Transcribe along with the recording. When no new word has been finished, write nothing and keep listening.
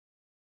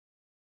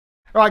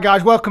Alright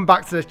guys, welcome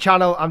back to the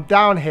channel. I'm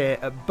down here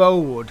at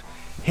Bowood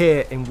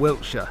here in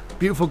Wiltshire.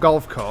 Beautiful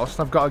golf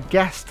course. I've got a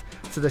guest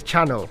to the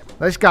channel.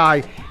 This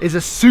guy is a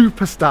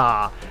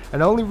superstar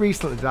and only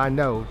recently did I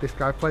know this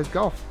guy plays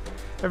golf.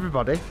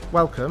 Everybody,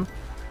 welcome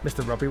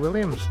Mr. Robbie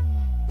Williams.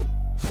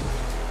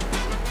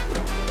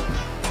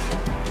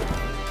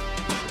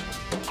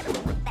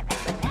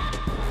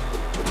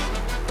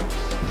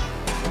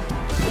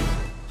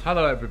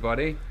 Hello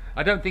everybody.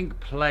 I don't think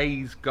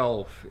plays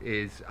golf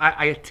is,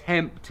 I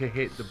attempt to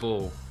hit the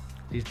ball.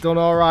 He's done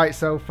all right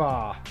so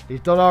far. He's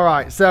done all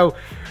right. So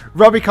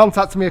Robbie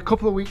contacted me a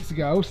couple of weeks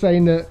ago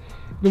saying that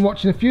he'd been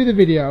watching a few of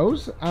the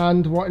videos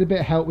and wanted a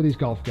bit of help with his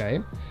golf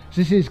game.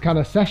 So this is kind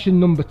of session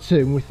number 2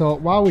 and we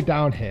thought while we're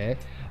down here,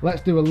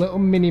 let's do a little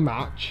mini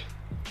match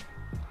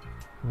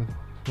with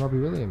Robbie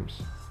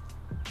Williams.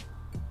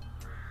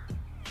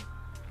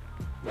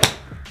 Look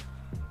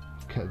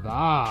at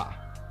that.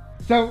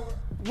 So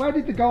where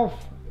did the golf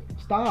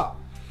start,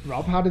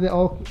 Rob? How did it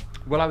all?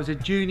 Well, I was a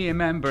junior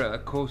member at a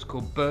course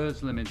called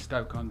Burslem in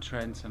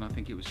Stoke-on-Trent, and I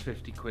think it was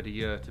 50 quid a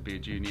year to be a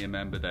junior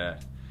member there.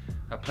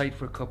 I played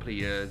for a couple of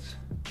years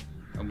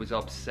and was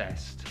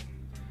obsessed,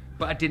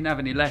 but I didn't have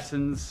any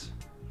lessons,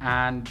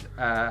 and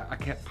I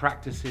kept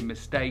practicing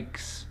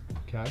mistakes.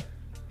 Okay.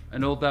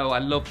 And although I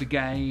loved the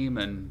game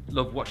and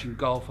loved watching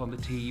golf on the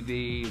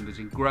TV and was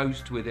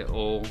engrossed with it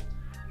all,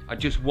 I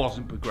just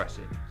wasn't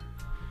progressing.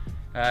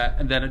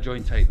 And then I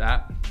joined Take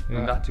That,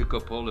 and that took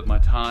up all of my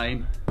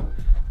time.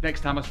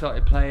 Next time I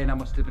started playing, I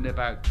must have been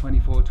about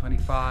 24,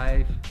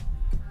 25.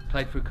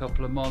 Played for a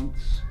couple of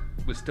months,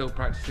 was still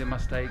practicing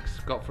mistakes,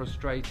 got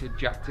frustrated,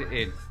 jacked it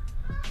in.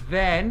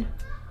 Then,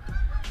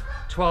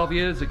 12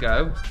 years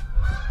ago,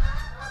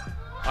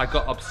 I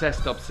got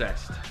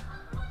obsessed.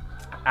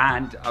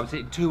 And I was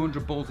hitting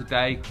 200 balls a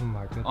day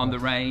on the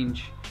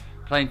range,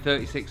 playing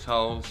 36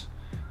 holes,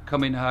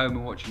 coming home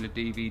and watching a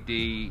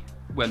DVD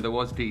when there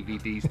was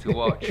DVDs to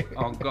watch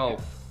on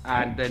golf,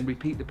 and then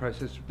repeat the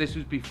process. This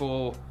was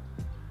before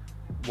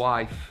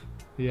wife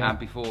and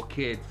before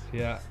kids.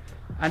 Yeah.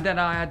 And then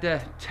I had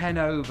a 10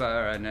 over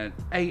and an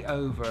 8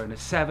 over and a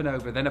 7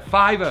 over, then a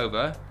 5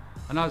 over,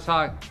 and I was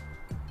like,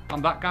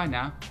 I'm that guy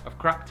now. I've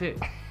cracked it.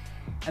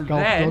 And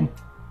golf then done.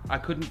 I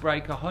couldn't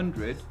break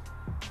 100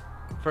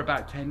 for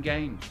about 10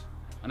 games,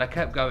 and I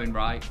kept going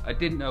right. I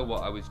didn't know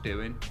what I was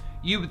doing.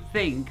 You would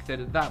think that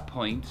at that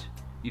point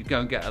you'd go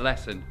and get a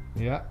lesson.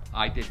 Yeah.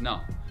 I did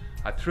not.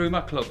 I threw my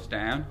clubs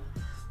down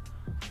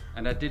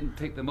and I didn't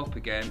pick them up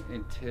again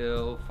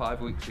until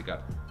 5 weeks ago.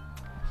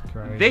 That's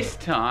crazy. This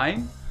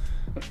time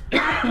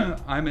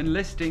I'm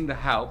enlisting the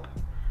help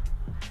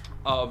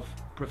of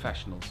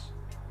professionals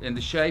in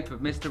the shape of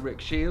Mr. Rick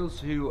Shiels,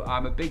 who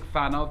I'm a big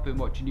fan of. Been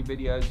watching your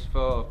videos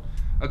for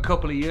a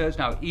couple of years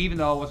now. Even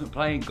though I wasn't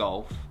playing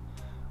golf,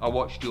 I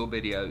watched your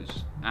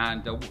videos,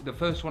 and the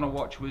first one I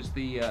watched was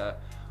the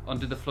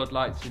Under the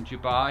Floodlights in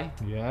Dubai.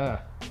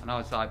 Yeah. And I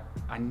was like,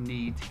 I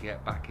need to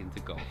get back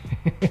into golf.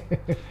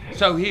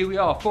 So here we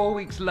are, 4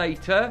 weeks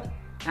later,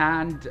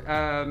 and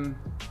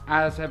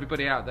as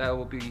everybody out there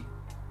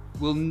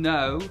will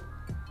know,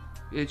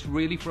 it's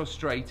really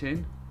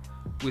frustrating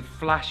with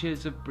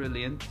flashes of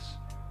brilliance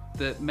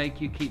that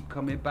make you keep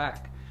coming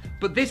back.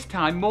 But this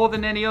time, more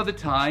than any other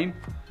time,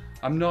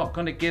 I'm not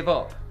going to give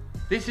up.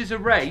 This is a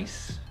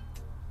race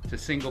to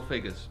single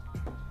figures.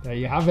 There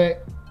you have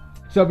it.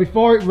 So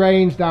before it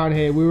rains down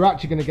here, we were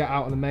actually going to get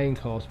out on the main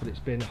course, but it's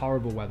been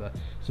horrible weather.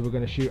 So we're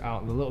going to shoot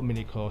out on the little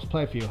mini course,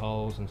 play a few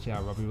holes and see how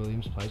Robbie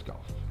Williams plays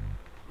golf.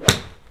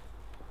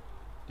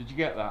 Did you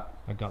get that?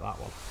 I got that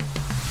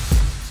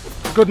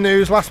one. Good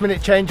news, last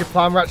minute change of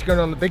plan. We're actually going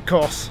on the big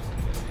course.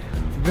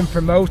 We've been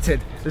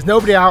promoted. There's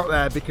nobody out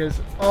there because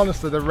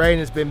honestly the rain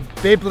has been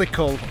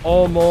biblical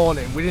all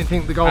morning. We didn't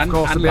think the golf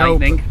course would be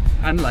open.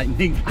 And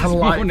lightning this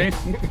morning.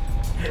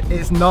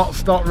 It's not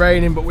stopped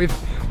raining, but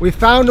we've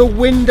found a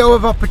window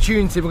of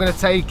opportunity. We're going to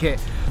take it.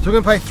 So we're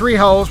going to play 3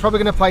 holes,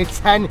 probably going to play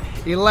 10,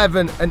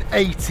 11 and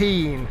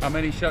 18. How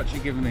many shots are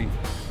you giving me?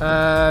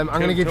 I'm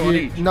going to give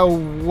you, no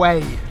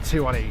way,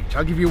 2 on each.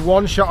 I'll give you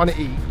 1 shot on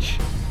each.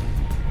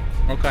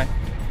 Okay.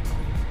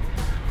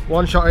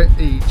 1 shot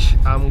at each,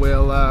 and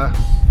we'll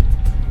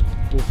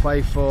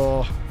play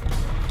for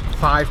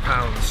 £5.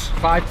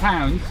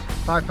 £5?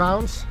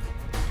 £5?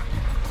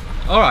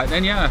 All right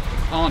then, yeah,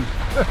 on.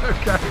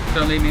 Okay.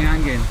 Don't leave me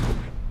hanging.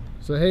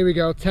 So here we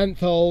go, 10th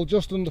hole,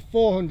 just under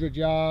 400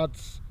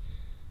 yards.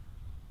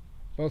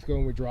 Both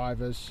going with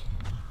drivers.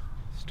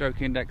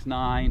 Stroke index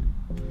 9.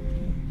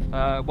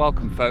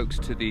 Welcome folks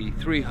to the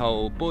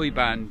 3-hole boy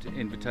band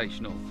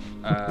invitational.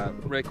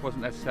 Rick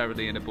wasn't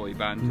necessarily in a boy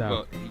band,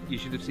 but you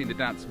should have seen the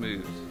dance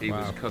moves he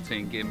was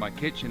cutting in my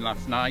kitchen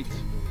last night.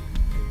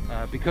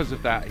 Because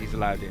of that, he's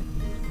allowed in.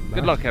 Nice.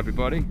 Good luck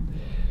everybody.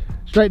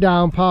 Straight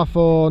down, par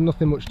 4,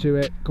 nothing much to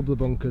it, couple of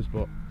bunkers,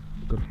 but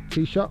a good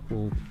tee shot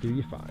will do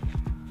you fine.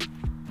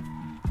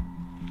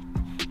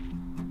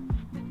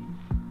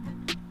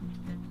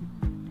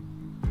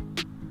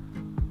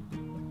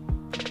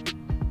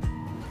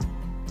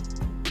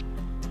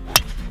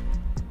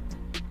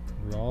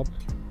 Rob,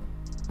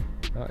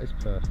 that is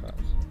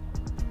perfect.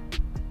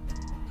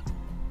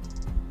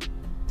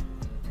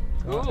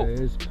 Cool. That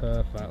is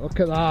perfect. Look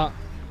at that.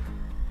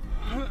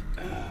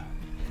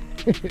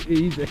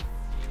 Easy.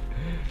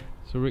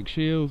 So Rick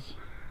Shiels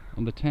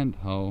on the 10th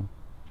hole.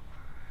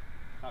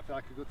 I feel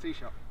like a good tee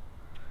shot.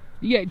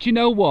 Yeah, do you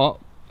know what?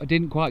 I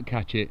didn't quite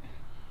catch it.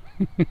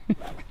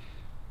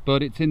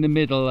 But it's in the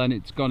middle and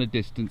it's gone a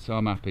distance, so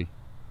I'm happy.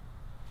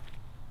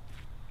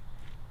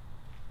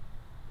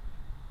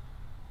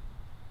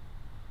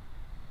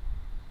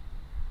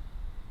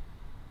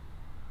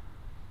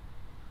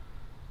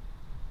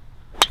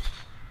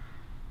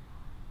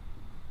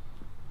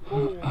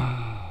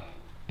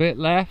 Bit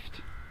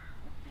left.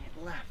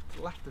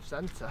 Left of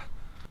centre.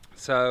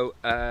 So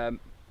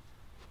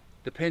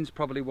the pin's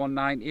probably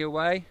 190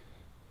 away,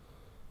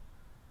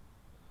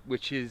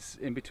 which is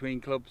in between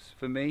clubs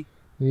for me.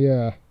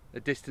 Yeah. A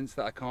distance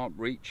that I can't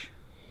reach.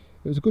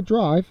 It was a good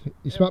drive.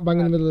 You smack bang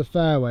in the middle of the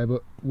fairway,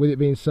 but with it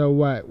being so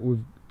wet,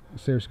 we've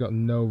seriously got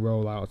no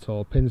roll out at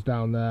all. Pin's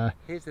down there.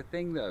 Here's the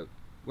thing though,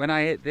 when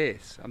I hit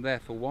this, I'm there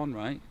for one,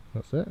 right?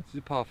 That's it. This is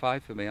a par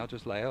 5 for me, I'll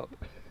just lay up.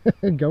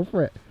 Go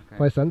for it. Okay.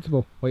 Play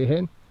sensible. What are you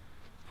hitting?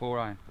 4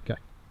 iron. Okay.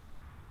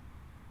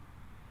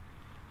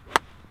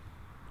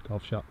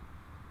 Golf shot.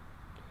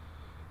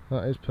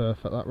 That is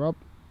perfect, that, Rob.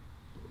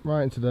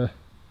 Right into the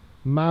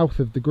mouth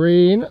of the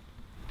green.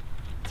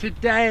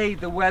 Today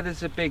the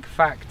weather's a big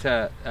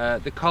factor.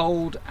 The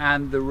cold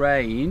and the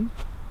rain,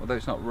 although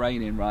it's not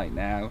raining right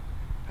now,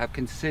 have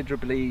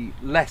considerably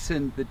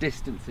lessened the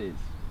distances.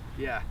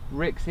 Yeah.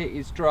 Rick's hit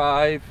his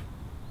drive.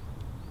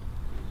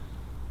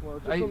 Well,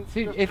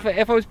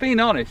 If I was being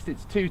honest,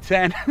 it's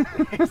 210.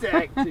 It's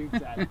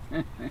 210.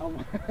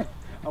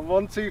 I'm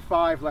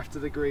 125 left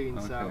of the green,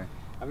 Okay. so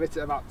I've hit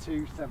it about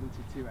 270,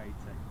 280.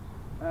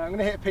 I'm going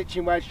to hit a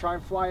pitching wedge, try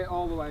and fly it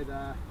all the way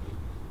there.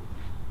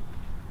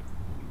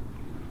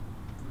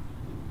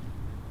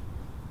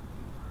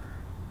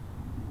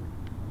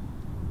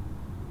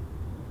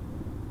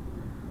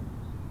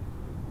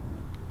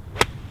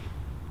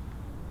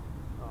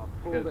 Oh,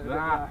 pulled it a bit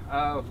there.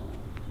 Oh.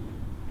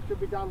 Should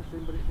be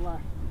dancing, but it's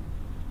left.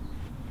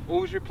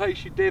 Always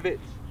replace your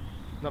divots.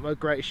 Not my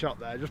greatest shot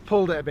there, just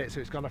pulled it a bit so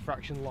it's gone a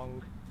fraction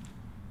long.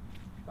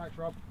 Thanks,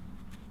 Rob.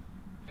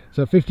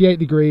 So 58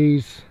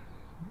 degrees,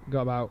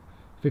 got about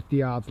 50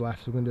 yards left,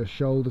 so we're going to do a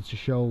shoulder to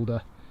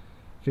shoulder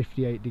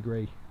 58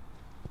 degree.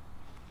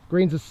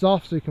 Greens are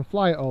soft so you can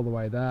fly it all the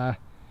way there,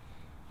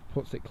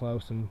 puts it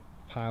close and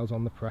piles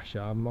on the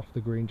pressure. I'm off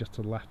the green just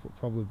to the left, but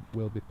probably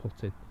will be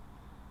putted.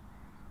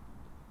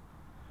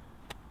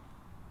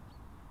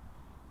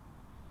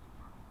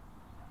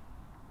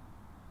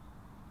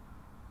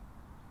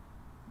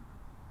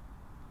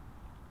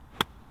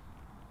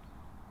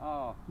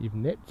 Oh. You've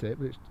nipped it,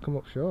 but it's come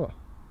up short.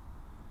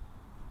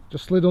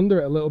 Just slid under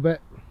it a little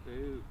bit.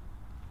 Ooh.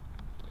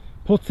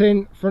 Put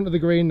in front of the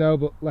green though,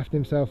 but left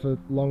himself a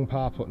long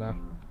par putt now.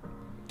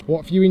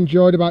 What have you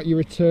enjoyed about your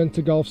return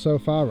to golf so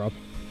far, Rob?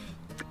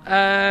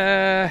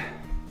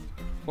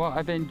 What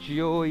I've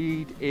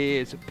enjoyed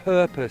is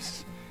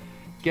purpose.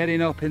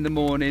 Getting up in the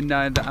morning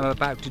knowing that I'm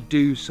about to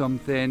do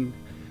something,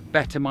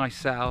 better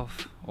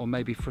myself, or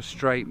maybe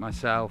frustrate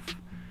myself.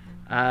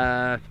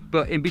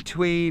 But in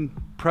between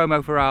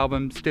promo for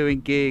albums,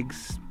 doing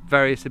gigs,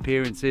 various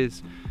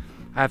appearances,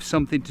 I have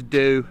something to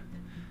do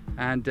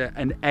and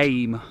an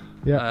aim.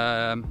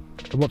 Yeah. And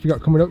what have you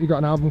got coming up? You got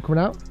an album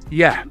coming out?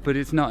 Yeah, but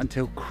it's not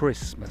until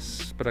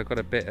Christmas. But I've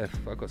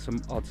got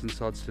some odds and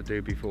sods to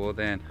do before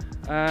then.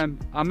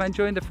 I'm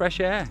enjoying the fresh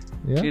air,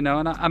 Yeah. you know,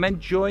 and I'm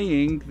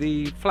enjoying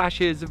the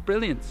flashes of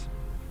brilliance.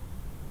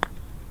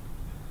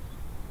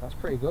 That's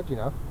pretty good, you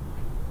know.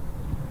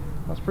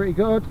 That's pretty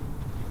good.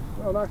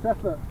 Oh, nice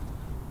effort.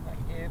 Thank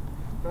you.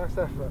 Nice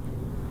effort.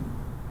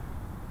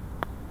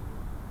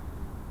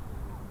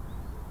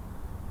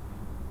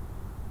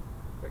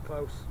 Bit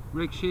close.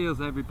 Rick Shiels,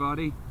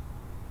 everybody.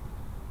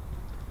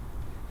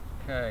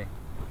 Okay.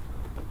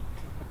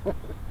 Is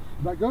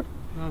that good?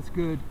 That's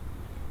good.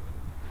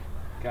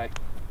 Okay.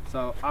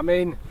 So I'm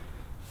in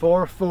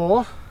 4 of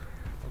 4.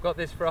 I've got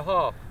this for a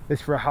half.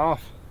 This for a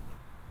half.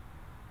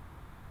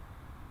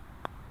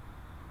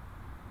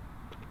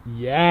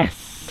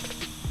 Yes.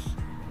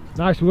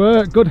 Nice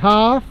work. Good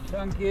half.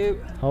 Thank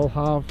you. Whole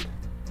half.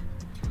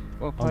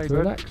 Well On played, to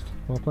the bud. next.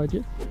 Well played,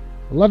 you.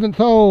 11th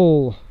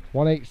hole.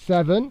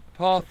 187.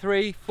 Par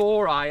 3,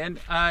 4 iron.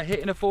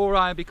 Hitting a 4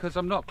 iron because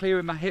I'm not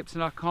clearing my hips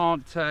and I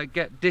can't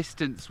get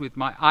distance with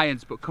my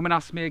irons. But come and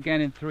ask me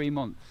again in 3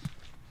 months. I was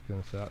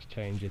going to say that's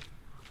changing.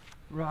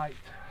 Right.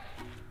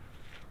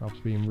 Rob's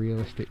being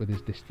realistic with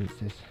his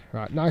distances.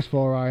 Right, nice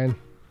 4 iron.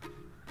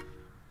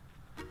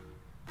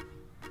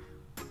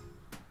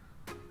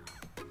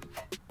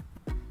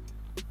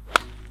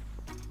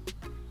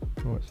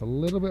 Oh, it's a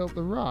little bit up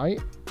the right.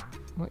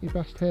 Not your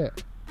best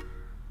hit.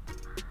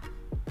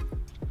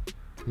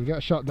 You got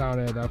a shot down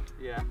here though.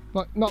 Yeah.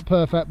 But not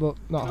perfect, but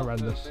not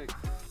horrendous. Perfect.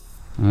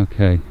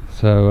 Okay,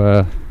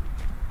 so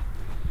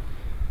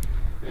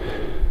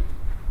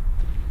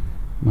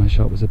my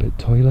shot was a bit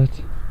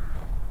toilet.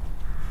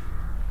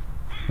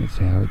 Let's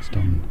see how it's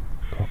done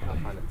properly.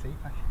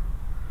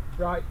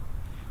 Right.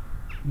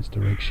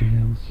 Mr. Rick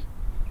Shiels.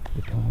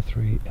 The par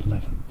 3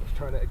 11th. Let's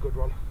try and hit a good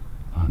one.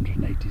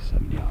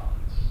 187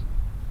 yards.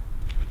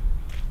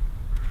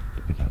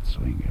 Look at that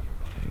swing,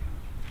 everybody.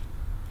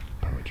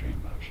 Poetry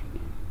in motion.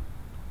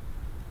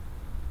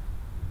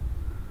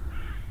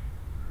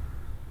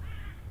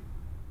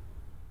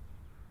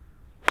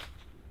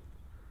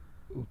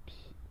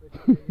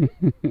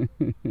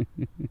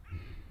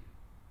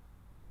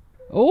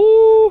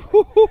 Oh!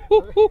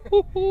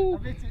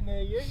 I've hit it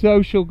near you.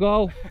 Social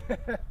golf.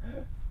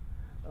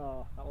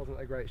 Oh, that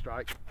wasn't a great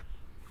strike.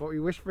 What were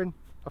you whispering?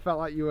 I felt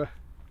like you were.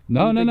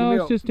 No, I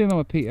was up. just doing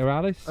my Peter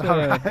Alice.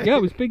 Right. Yeah, I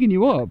was bigging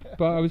you up,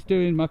 but I was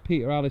doing my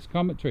Peter Alice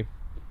commentary.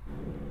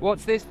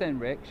 What's this then,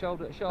 Rick?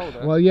 Shoulder to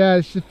shoulder? Well, yeah,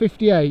 it's a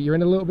 58. You're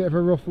in a little bit of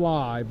a rough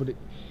lie, but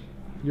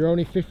you're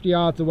only 50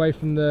 yards away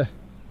from the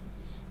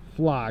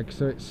flag,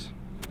 so it's,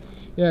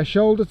 yeah,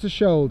 shoulder to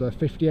shoulder,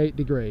 58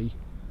 degree,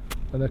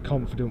 and a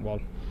confident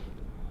one.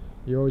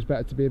 You're always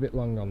better to be a bit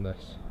long on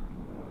this.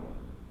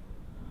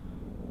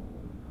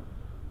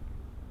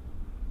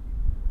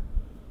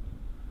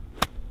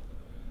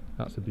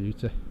 That's a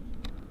beauty.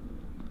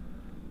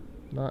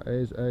 That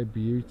is a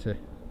beauty.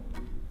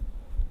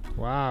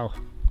 Wow.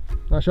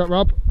 Nice shot,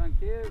 Rob.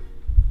 Thank you.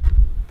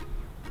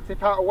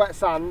 Tip out of wet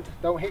sand,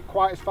 don't hit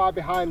quite as far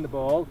behind the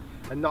ball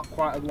and not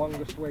quite as long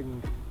a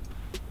swing.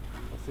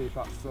 Let's see if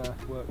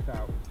that's worked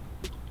out.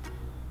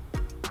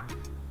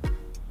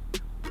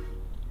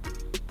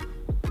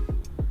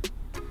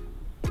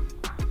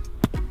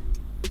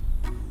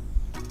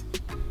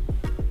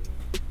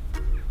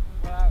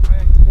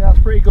 Yeah, that's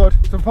pretty good.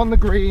 So upon the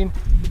green,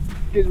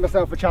 gives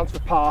myself a chance for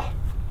par.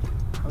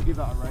 I'll give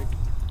that a rake.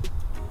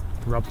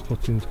 Rob's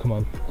putting's come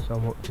on so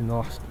much in the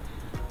last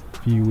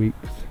few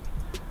weeks.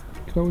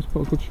 Could always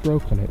put a good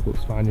stroke on it, but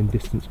it's finding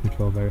distance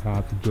control very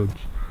hard to judge.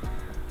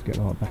 It's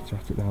getting a lot better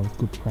at it now with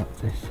good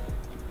practice.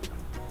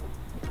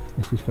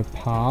 This is for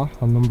par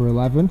on number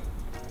 11.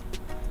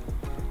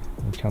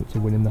 And a chance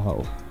of winning the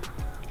hole.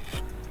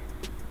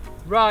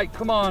 Right,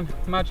 come on,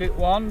 magic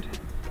wand.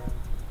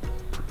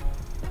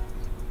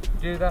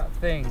 Do that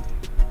thing.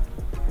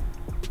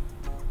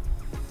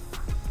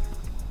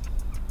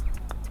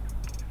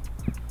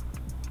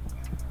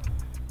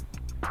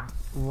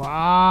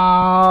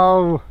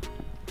 Wow!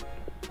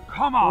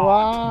 Come on!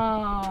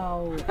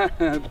 Wow!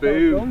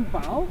 Boom! Well done,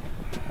 pal.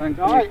 Thank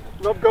you. Right,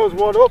 Rob goes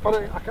one up.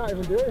 I can't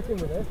even do anything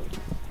with this.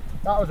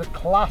 That was a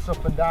class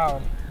up and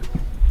down.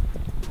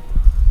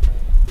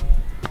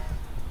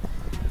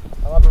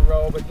 I'll have a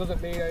roll, but it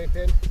doesn't mean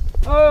anything.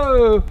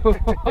 Oh!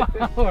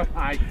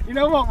 Alright. You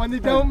know what? When they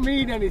don't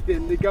mean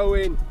anything, they go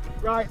in.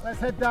 Right, let's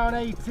head down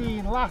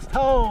 18. Last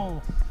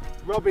hole.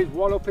 Rob is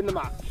one up in the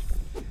match.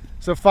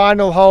 So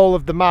final hole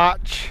of the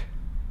match.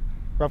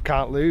 Rob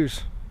can't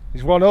lose.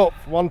 He's one up,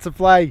 one to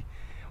play.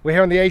 We're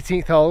here on the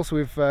 18th hole, so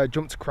we've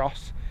jumped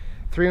across.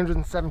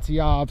 370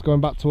 yards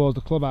going back towards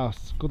the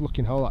clubhouse. Good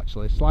looking hole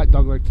actually. Slight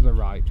dogleg to the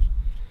right.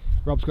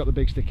 Rob's got the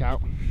big stick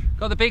out.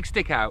 Got the big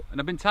stick out, and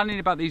I've been telling you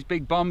about these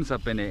big bombs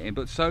I've been hitting,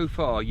 but so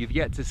far you've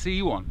yet to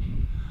see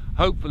one.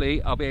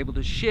 Hopefully I'll be able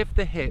to shift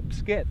the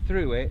hips, get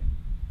through it,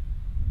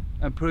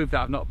 and prove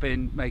that I've not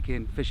been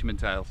making fisherman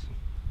tails.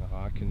 Oh,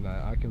 I can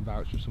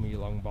vouch for some of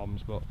your long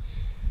bombs, but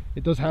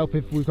it does help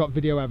if we've got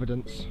video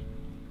evidence.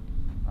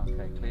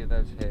 Okay, clear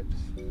those hips.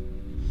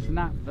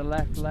 Snap the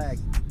left leg.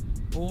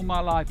 All my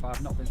life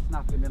I've not been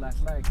snapping my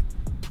left leg.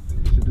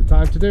 This is the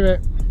time to do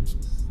it.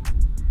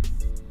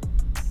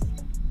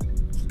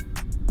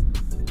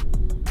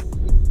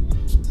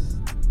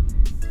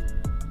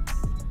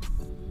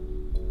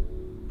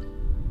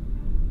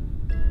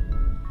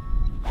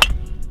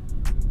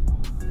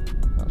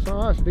 That's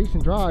alright, it's a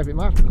decent drive. It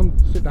might have to come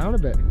sit down a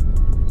bit.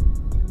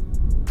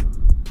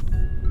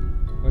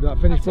 Or did that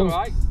finish? That's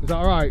alright. Is that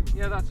alright?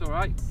 Yeah, that's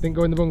alright. Didn't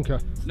go in the bunker?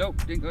 Nope,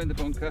 didn't go in the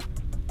bunker.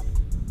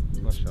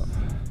 Nice shot.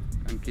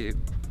 Thank you.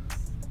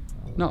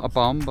 Not a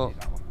bomb, but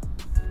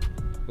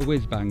a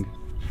whiz bang.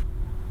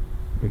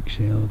 Rick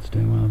Shiels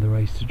doing well the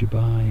race to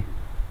Dubai.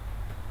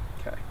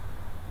 Okay.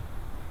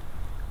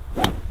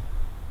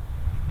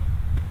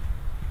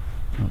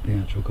 Not the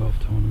actual golf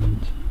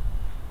tournament.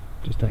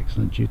 Just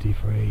excellent duty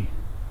free.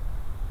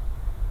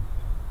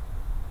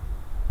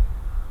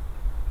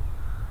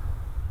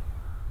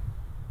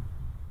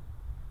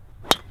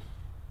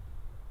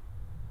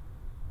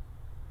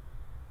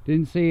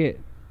 Didn't see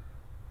it,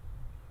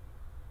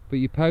 but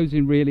you're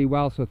posing really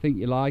well, so I think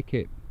you like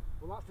it.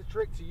 Well, that's the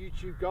trick to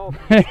YouTube golf.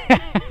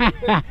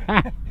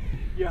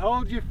 You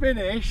hold your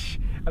finish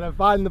and I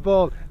find the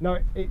ball. Now,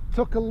 it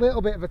took a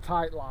little bit of a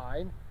tight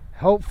line.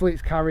 Hopefully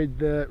it's carried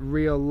the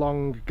real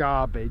long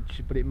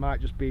garbage, but it might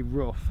just be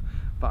rough,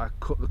 but I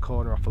cut the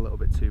corner off a little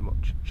bit too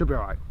much. Should be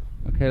alright.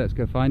 Okay, let's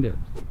go find it.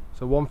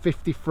 So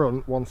 150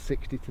 front,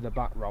 160 to the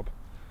back, Rob.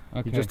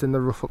 Okay. You're just in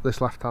the rough up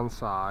this left hand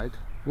side.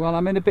 Well,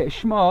 I'm in a bit of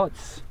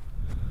schmutz.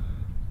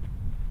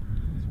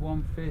 It's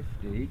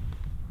 150. I'm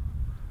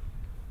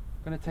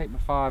going to take my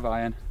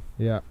 5-iron.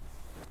 Yeah,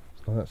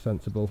 oh, that's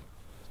sensible.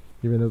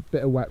 You're in a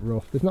bit of wet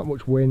rough. There's not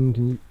much wind,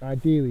 and you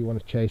ideally want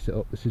to chase it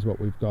up. This is what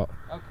we've got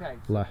Okay,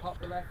 so left. pop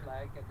the left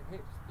leg, get the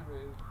hips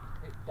through,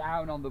 hit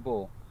down on the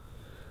ball.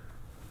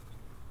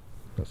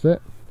 That's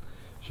it.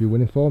 It's your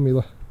winning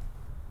formula.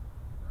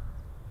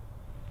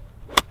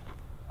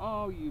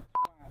 Oh, you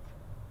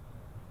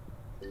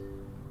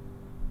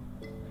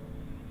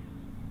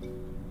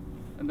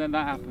and then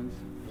that happens.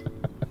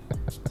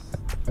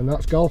 And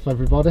that's golf,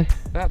 everybody.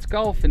 That's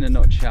golf in a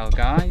nutshell,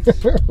 guys.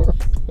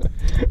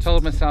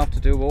 Told myself to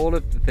do all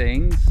of the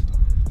things,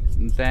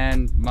 and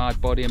then my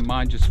body and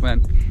mind just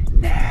went,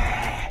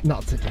 nah,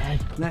 not today.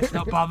 Let's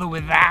not bother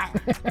with that.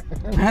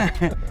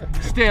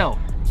 Still,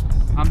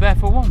 I'm there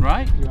for one,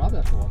 right? You are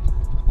there for one.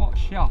 What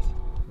shot?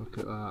 Look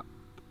at that.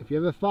 If you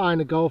ever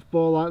find a golf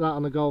ball like that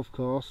on a golf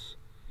course,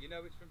 you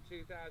know it's from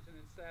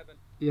 2007.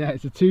 Yeah,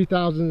 it's a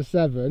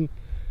 2007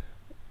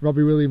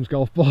 Robbie Williams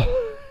golf ball.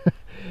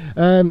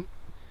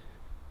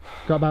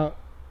 Got about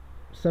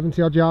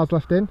 70 odd yards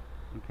left in.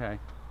 Okay.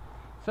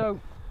 So,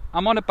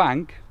 I'm on a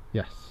bank.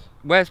 Yes.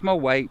 Where's my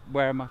weight?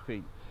 Where are my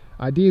feet?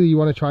 Ideally, you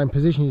want to try and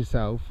position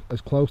yourself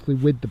as closely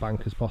with the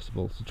bank as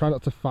possible. So try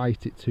not to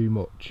fight it too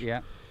much.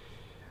 Yeah.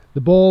 The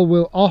ball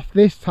will, off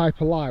this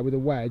type of lie with a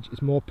wedge,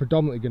 it's more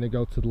predominantly going to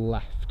go to the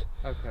left.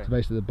 Okay. So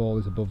basically the ball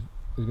is going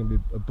to be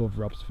above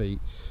Rob's feet.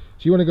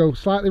 So you want to go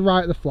slightly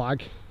right of the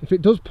flag. If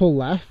it does pull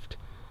left,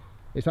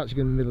 it's actually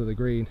going to be in the middle of the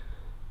green.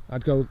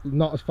 I'd go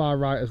not as far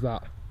right as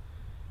that.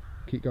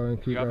 Keep going,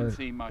 keep going. You haven't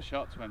seen my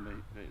shots when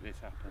this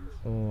happens.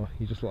 Oh,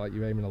 you just look like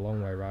you're aiming a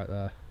long way right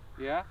there.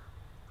 Yeah?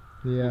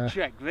 Yeah. Well,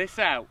 check this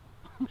out.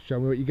 Show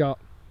me what you got.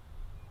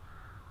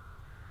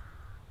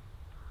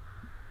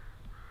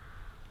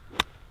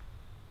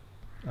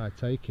 I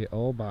take it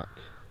all back.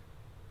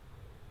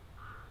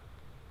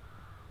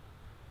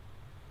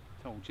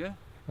 Told you.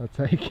 I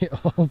take it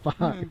all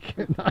back.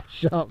 Nice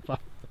shot, pal.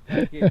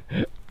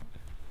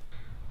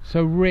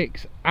 So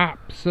Rick's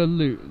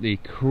absolutely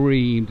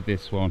creamed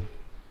this one.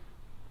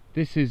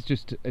 This is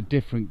just a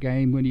different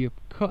game. When you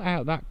cut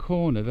out that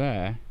corner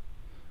there,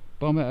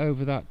 bomb it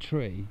over that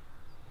tree,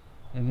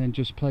 and then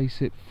just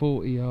place it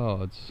 40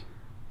 yards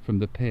from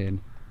the pin.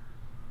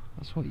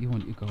 That's what you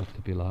want your golf to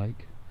be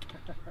like.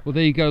 Well,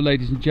 there you go,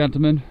 ladies and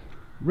gentlemen.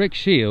 Rick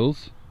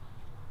Shiels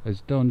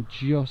has done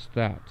just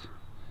that.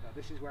 Now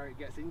this is where it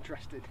gets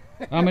interesting.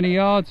 How many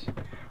yards?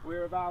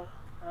 We're about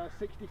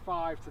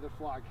 65 to the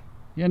flag.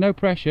 Yeah, no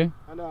pressure.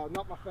 I know,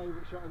 not my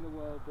favourite shot in the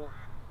world, but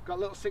got a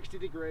little 60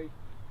 degree.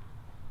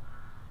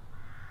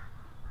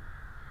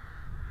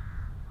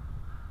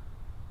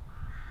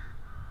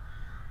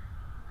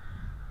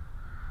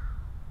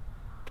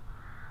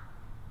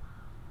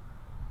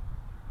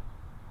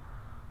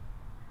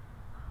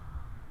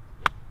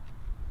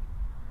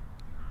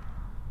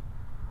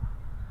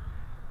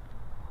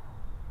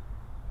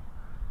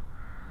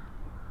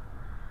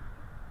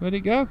 Where'd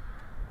it go?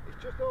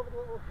 It's just over the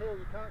little hill,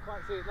 you can't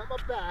quite see it. Not my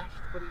best,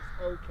 but it's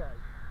okay.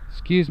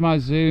 Excuse my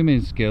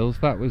zooming skills,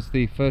 that was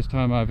the first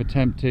time I've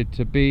attempted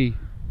to be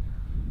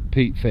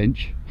Pete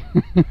Finch.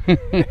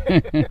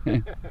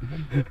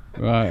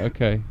 Right,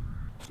 okay.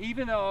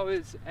 Even though I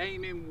was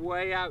aiming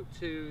way out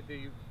to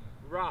the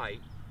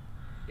right,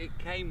 it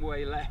came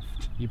way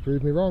left. You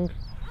proved me wrong.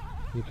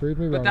 You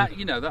proved me wrong. But that,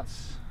 you know,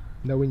 that's...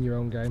 knowing your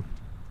own game.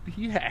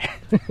 Yeah.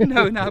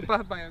 No,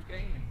 bad my own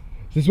game.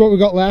 This is what we've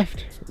got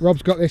left.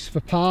 Rob's got this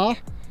for par,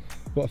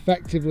 but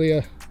effectively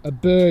a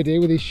birdie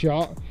with his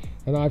shot,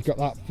 and I've got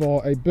that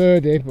for a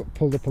birdie but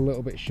pulled up a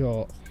little bit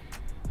short.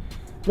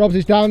 Rob's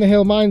is down the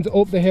hill, mine's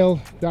up the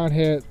hill down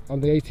here on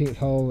the 18th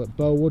hole at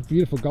Bowood.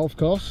 Beautiful golf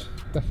course,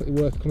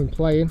 definitely worth coming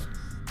playing.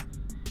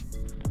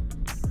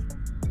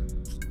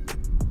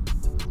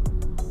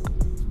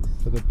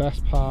 For the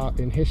best par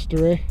in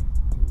history.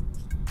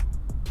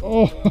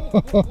 Oh,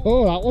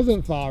 that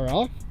wasn't far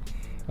off.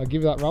 I'll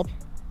give you that, Rob.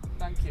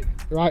 Thank you.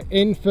 Right,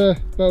 in for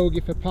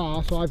bogey for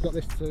par, so I've got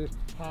this to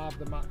halve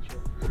the match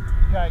up.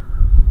 Okay,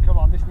 come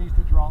on, this needs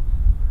to drop.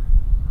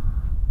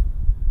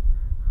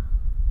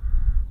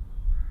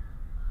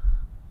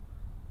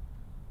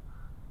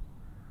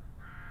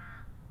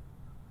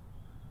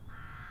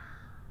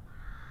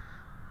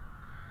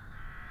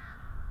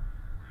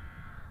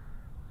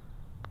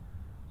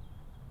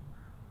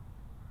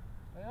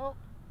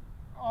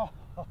 Oh.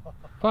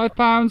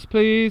 £5,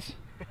 please.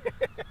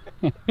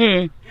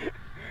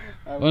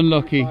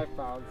 Unlucky.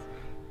 £5.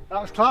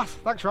 That was class.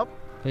 Thanks, Rob.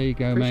 There you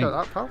go, Appreciate mate.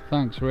 that, pal.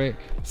 Thanks, Rick.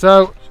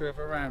 So, should we have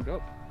a round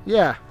up?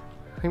 Yeah,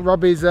 I think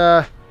Robbie's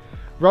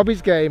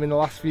game in the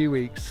last few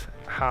weeks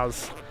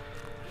has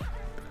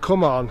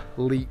come on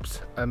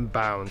leaps and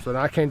bounds. When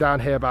I came down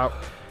here about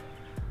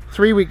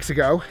 3 weeks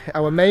ago,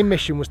 our main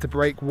mission was to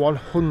break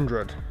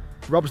 100.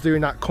 Rob's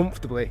doing that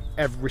comfortably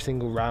every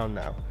single round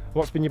now.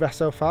 What's been your best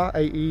so far?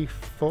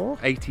 84?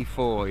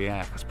 84,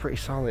 yeah. That's pretty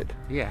solid.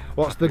 Yeah.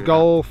 What's the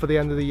goal for the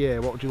end of the year?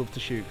 What would you love to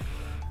shoot?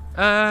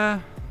 I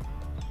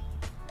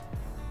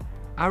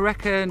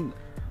reckon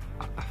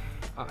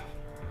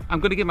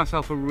I'm going to give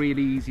myself a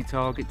really easy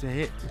target to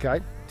hit.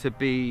 Okay. To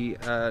be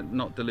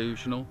not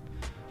delusional.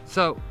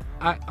 So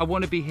I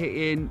want to be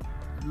hitting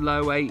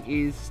low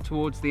 80s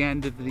towards the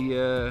end of the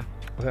year.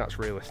 I think that's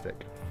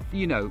realistic.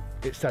 You know.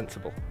 It's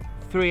sensible.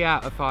 3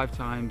 out of 5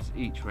 times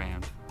each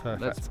round.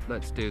 Perfect.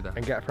 Let's do that.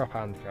 And get a proper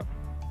handicap.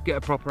 get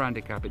a proper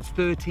handicap. It's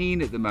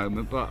 13 at the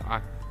moment, but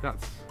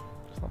that's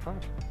not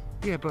bad.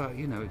 Yeah, but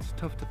you know, it's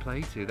tough to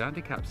play to. The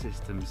handicap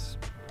system's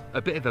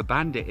a bit of a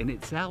bandit in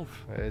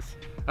itself. It is.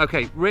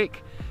 Okay,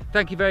 Rick,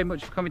 thank you very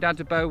much for coming down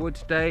to Bowood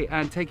today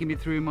and taking me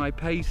through my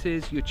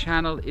paces. Your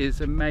channel is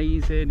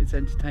amazing. It's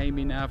entertained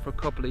me now for a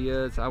couple of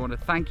years. I want to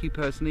thank you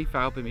personally for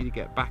helping me to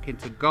get back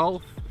into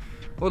golf.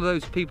 All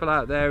those people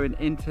out there in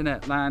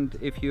internet land,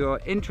 if you're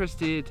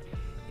interested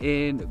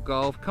in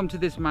golf, come to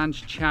this man's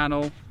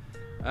channel.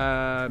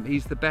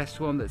 He's the best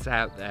one that's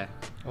out there.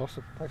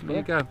 Awesome. Thanks, there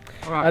you go.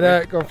 All right,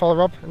 and go and follow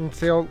Rob and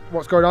see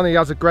what's going on. He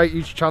has a great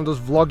YouTube channel, does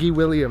ROBBIE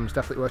Williams.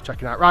 Definitely worth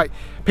checking out. Right,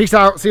 peace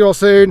out. See you all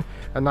soon.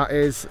 And that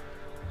is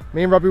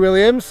me and Robbie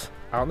Williams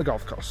out on the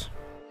golf course.